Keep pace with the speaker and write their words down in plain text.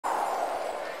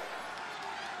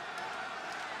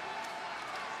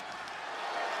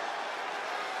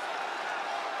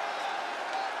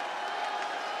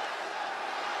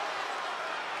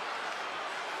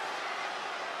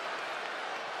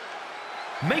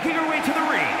Making her way to the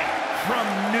ring from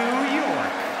New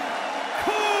York,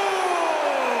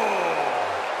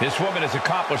 This woman has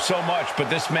accomplished so much, but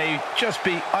this may just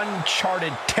be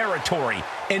uncharted territory.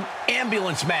 An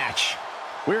ambulance match.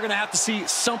 We're going to have to see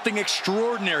something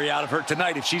extraordinary out of her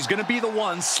tonight if she's going to be the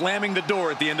one slamming the door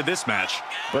at the end of this match.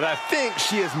 But I think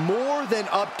she is more than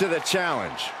up to the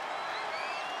challenge.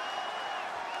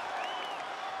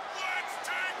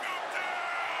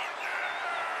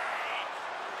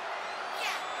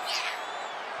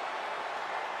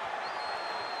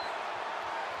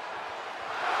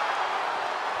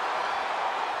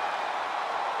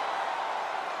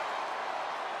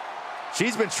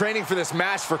 She's been training for this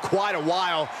match for quite a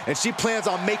while, and she plans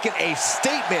on making a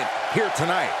statement here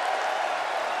tonight.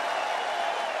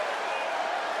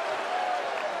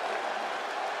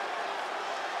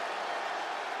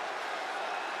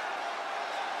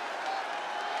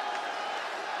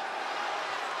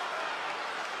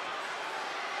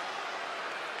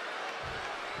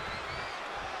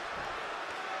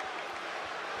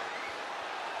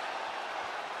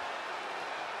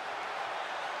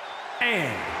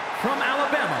 and from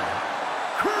Alabama,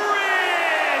 Christian.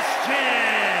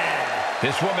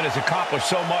 This woman has accomplished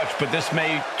so much, but this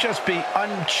may just be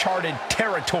uncharted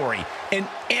territory. An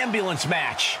ambulance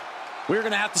match. We're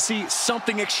going to have to see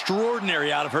something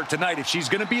extraordinary out of her tonight if she's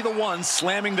going to be the one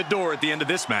slamming the door at the end of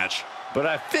this match. But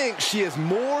I think she is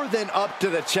more than up to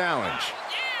the challenge.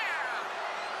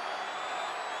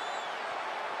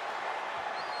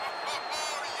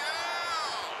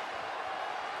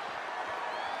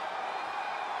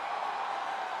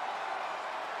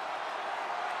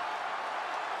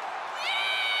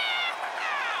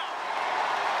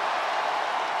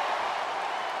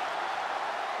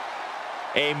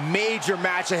 A major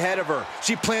match ahead of her.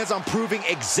 She plans on proving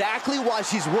exactly why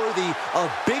she's worthy of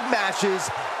big matches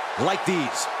like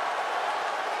these.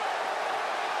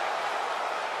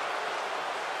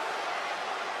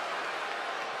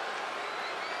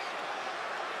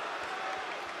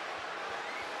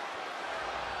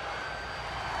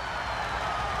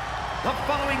 The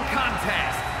following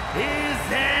contest is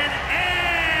an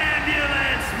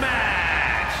ambulance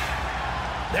match.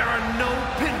 There are no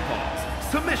pinfalls,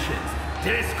 submissions,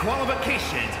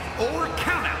 disqualifications, or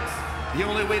countouts. The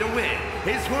only way to win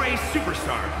is for a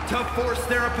superstar to force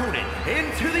their opponent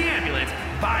into the ambulance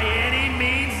by any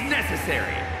means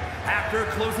necessary. After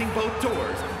closing both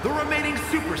doors, the remaining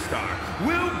superstar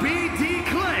will be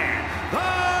declared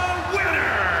the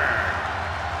winner.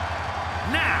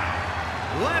 Now,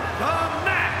 let the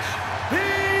match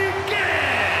begin!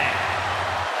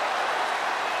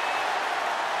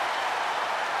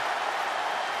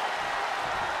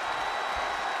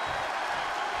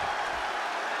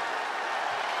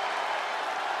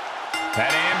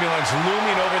 That ambulance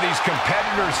looming over these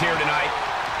competitors here tonight.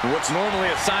 What's normally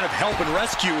a sign of help and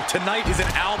rescue, tonight is an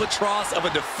albatross of a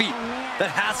defeat. That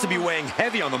has to be weighing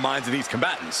heavy on the minds of these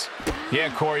combatants.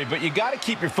 Yeah, Corey, but you got to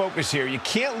keep your focus here. You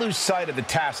can't lose sight of the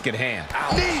task at hand.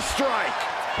 Ow. Knee strike!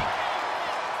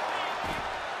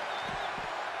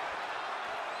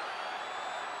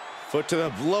 Foot to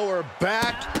the lower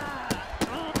back.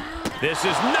 This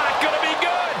is not going to be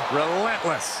good.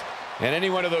 Relentless. And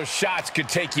any one of those shots could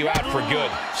take you out for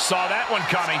good. Saw that one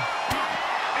coming.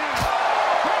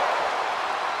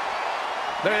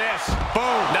 Look at this.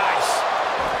 Boom. Nice.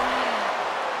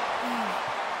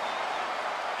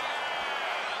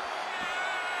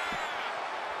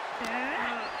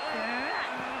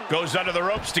 Goes under the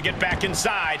ropes to get back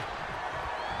inside.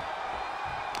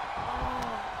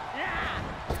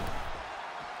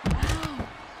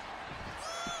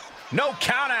 No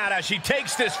count out as she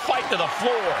takes this fight to the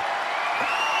floor.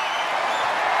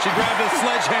 She grabbed a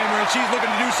sledgehammer and she's looking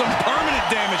to do some permanent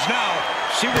damage now.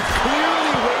 She was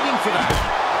clearly waiting for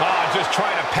that. Just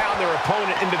trying to pound their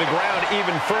opponent into the ground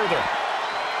even further.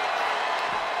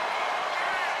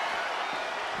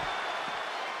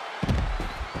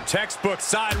 Textbook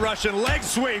side Russian leg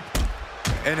sweep.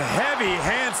 And heavy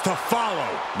hands to follow.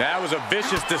 That was a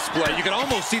vicious display. You can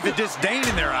almost see the disdain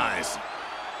in their eyes.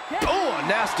 Oh, a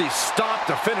nasty stop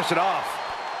to finish it off.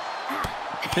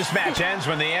 This match ends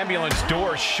when the ambulance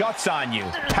door shuts on you.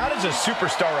 How does a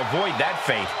superstar avoid that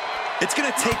fate? It's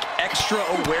going to take extra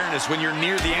awareness when you're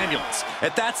near the ambulance.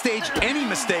 At that stage, any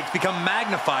mistakes become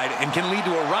magnified and can lead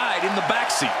to a ride in the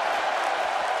backseat.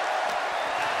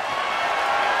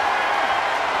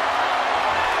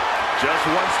 Just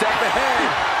one step ahead.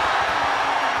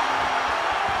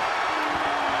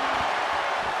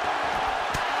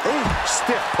 Ooh,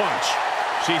 stiff punch.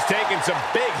 She's taking some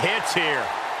big hits here.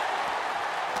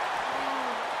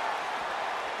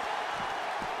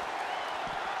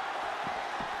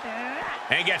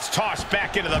 And he gets tossed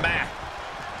back into the mat.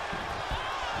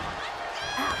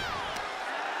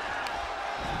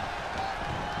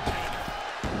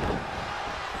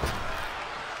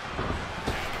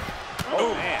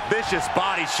 Oh, man. Vicious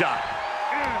body shot.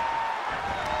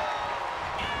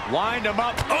 Wind him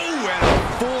up. Oh, and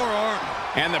a forearm.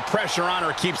 And the pressure on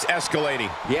her keeps escalating.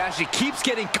 Yeah, she keeps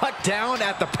getting cut down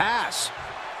at the pass.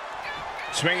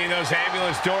 Swinging those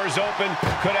ambulance doors open,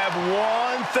 could have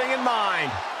one thing in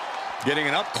mind. Getting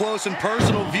an up-close and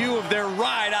personal view of their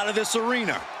ride out of this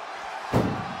arena.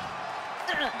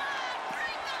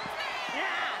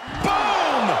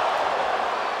 Boom!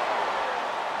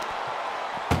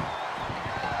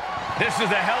 This is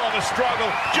a hell of a struggle,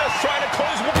 just trying to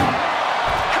close one.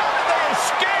 How did they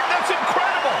escape? That's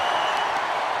incredible!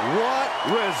 What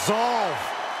resolve!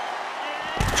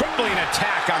 Crippling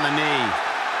attack on the knee.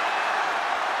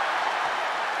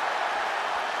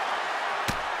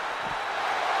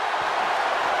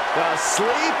 The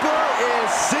sleeper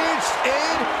is cinched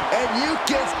in, and you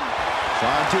can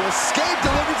trying to escape,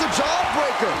 delivers a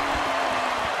jawbreaker.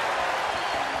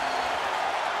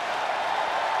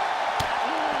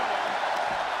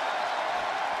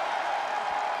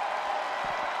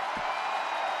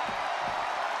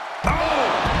 Oh,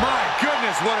 my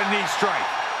goodness, what a knee strike.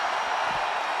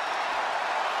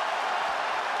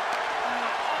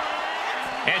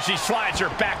 And she slides her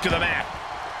back to the mat.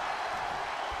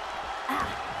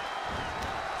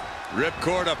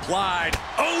 Ripcord applied.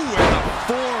 Oh, and a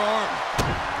forearm.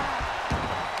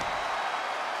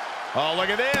 Oh, look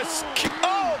at this.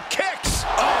 Oh, kicks.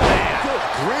 Oh, man. Good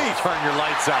grief. Turn your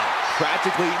lights out.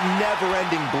 Practically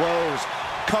never-ending blows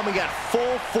coming at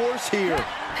full force here.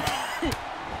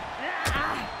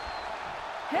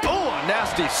 Oh, a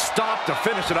nasty stop to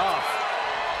finish it off.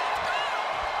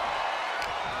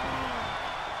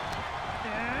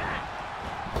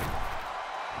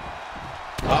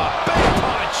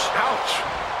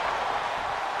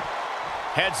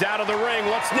 Heads out of the ring.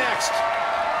 What's next?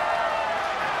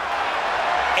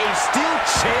 A steel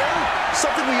chair?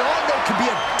 Something we all know can be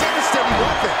a devastating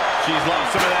weapon. She's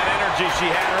lost some of that energy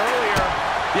she had earlier.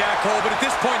 Yeah, Cole, but at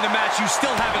this point in the match, you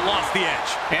still haven't lost the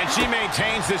edge. And she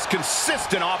maintains this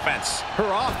consistent offense. Her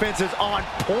offense is on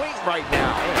point right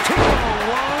now.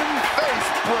 2-on-1 face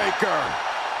breaker.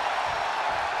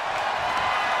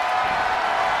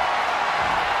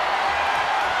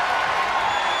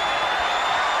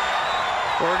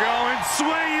 We're going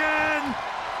swinging.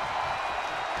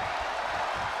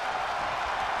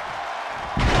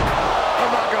 I'm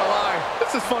not gonna lie,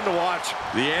 this is fun to watch.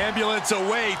 The ambulance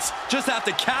awaits. Just have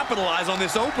to capitalize on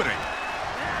this opening.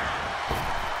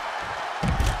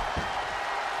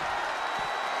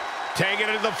 Taking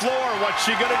it to the floor. What's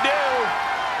she gonna do?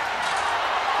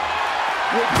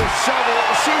 With the shovel,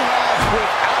 she has,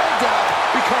 without a doubt,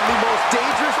 become the most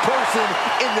dangerous person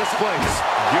in this place.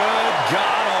 Good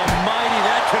God almighty,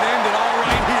 that could end it all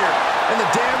right here. And the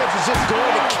damage is just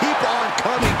going to keep on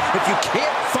coming if you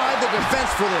can't find the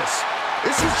defense for this.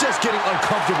 This is just getting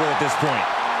uncomfortable at this point.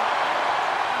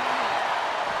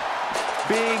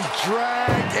 Being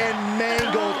dragged and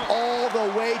mangled all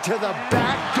the way to the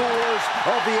back doors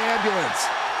of the ambulance.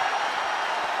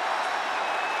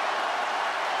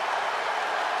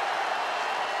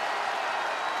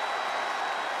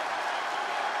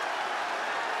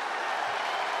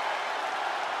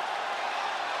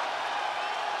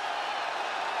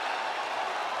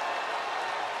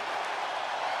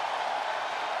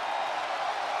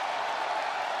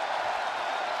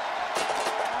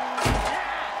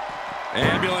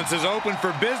 Ambulance is open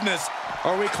for business.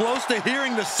 Are we close to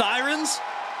hearing the sirens?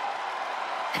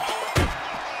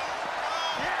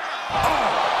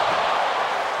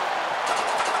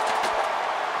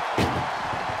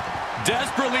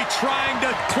 Desperately trying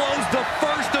to close the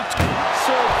first of two.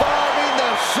 Surviving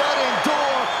the shutting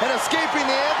door and escaping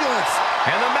the ambulance.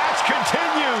 And the match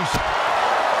continues.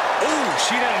 Ooh,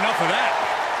 she'd had enough of that.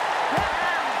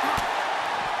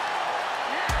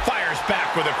 Fires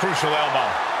back with a crucial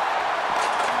elbow.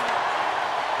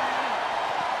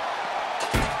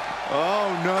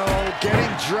 Oh no, getting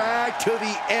dragged to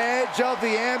the edge of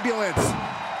the ambulance.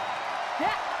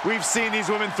 We've seen these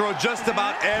women throw just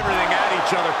about everything at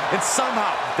each other, and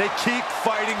somehow they keep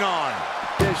fighting on.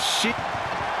 Is she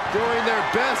doing their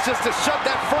best just to shut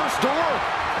that first door?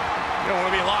 You don't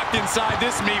want to be locked inside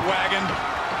this meat wagon.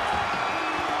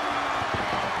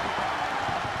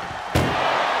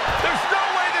 There's no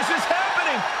way this is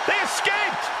happening. They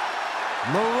escaped.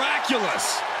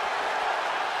 Miraculous.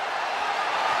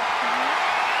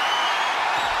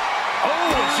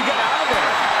 Oh, and she got out of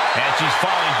there. And she's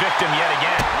falling victim yet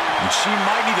again. And she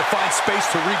might need to find space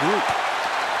to regroup.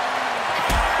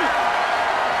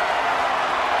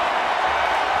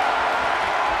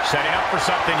 Setting up for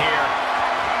something here.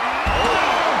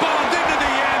 Oh, bombed into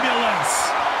the ambulance.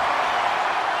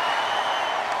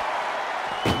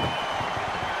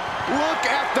 Look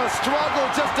at the struggle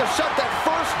just to shut that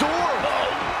first door. Oh,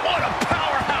 what a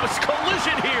powerhouse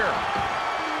collision here.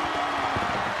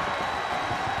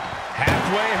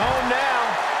 Halfway home now.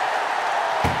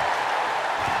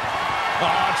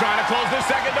 Oh, trying to close the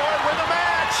second door and win the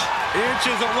match.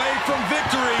 Inches away from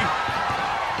victory.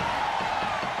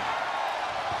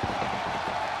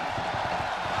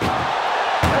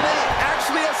 And they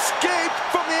actually escaped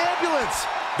from the ambulance.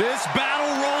 This battle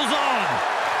rolls on.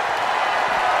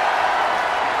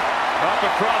 Up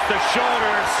across the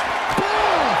shoulders.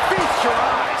 Boom! Feast your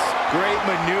eyes. Great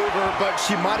maneuver, but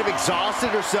she might have exhausted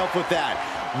herself with that.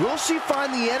 Will she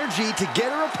find the energy to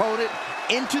get her opponent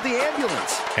into the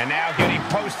ambulance? And now getting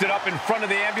posted up in front of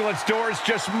the ambulance doors,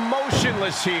 just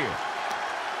motionless here.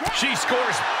 She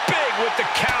scores big with the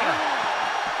counter.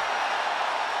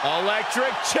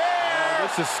 Electric chair. Oh,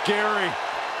 this is scary.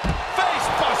 Face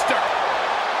buster.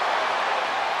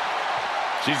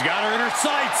 She's got her in her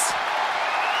sights.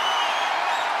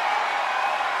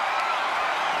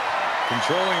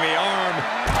 Controlling the arm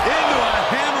into a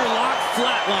hammerlock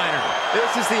flatliner.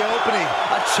 This is the opening.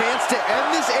 A chance to end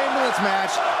this ambulance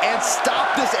match and stop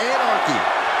this anarchy.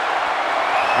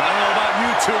 I don't know about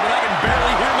you two, but I can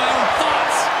barely hear my own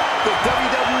thoughts. The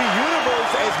WWE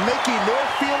Universe is making their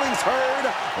feelings heard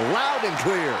loud and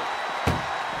clear.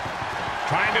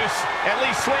 Trying to at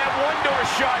least slam one door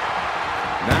shut.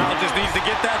 Now just needs to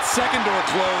get that second door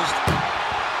closed.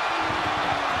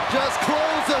 Just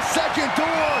close the second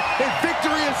door and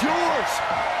victory is yours.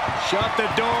 Shut the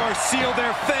door, seal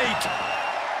their fate.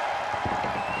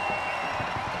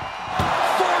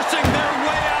 Forcing their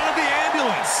way out of the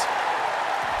ambulance.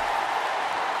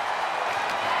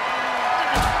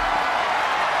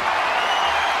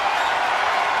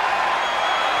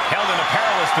 Held in a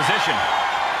perilous position.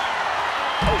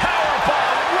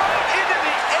 Powerbomb right into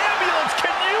the ambulance.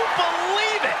 Can you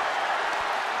believe it?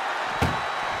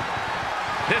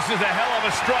 This is a hell of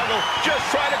a struggle. Just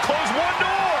trying to close one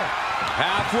door.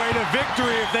 Halfway to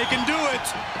victory if they can do it.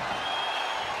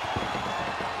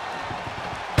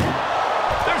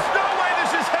 There's no way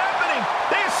this is happening.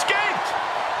 They escaped.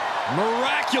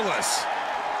 Miraculous.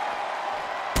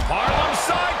 Harlem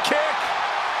sidekick.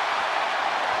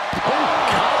 Oh,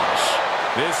 gosh.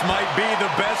 This might be the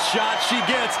best shot she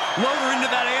gets. Load her into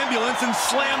that ambulance and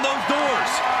slam those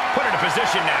doors. Put her in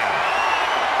position now.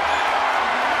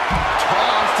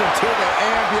 Tossed into the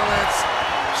ambulance.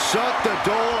 Shut the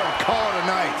door and call it a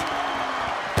night.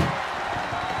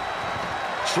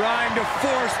 Trying to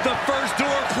force the first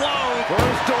door closed.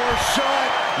 First door shut.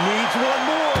 Needs one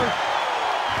more.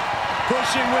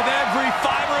 Pushing with every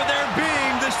fiber of their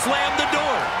being to slam the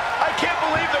door. I can't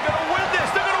believe they're going to win this.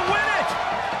 They're going to win it.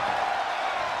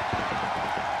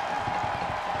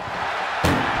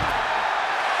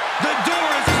 The door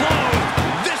is closed.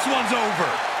 This one's over.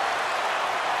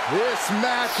 This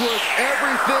match was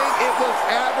everything it was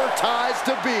advertised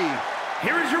to be.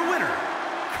 Here is your winner,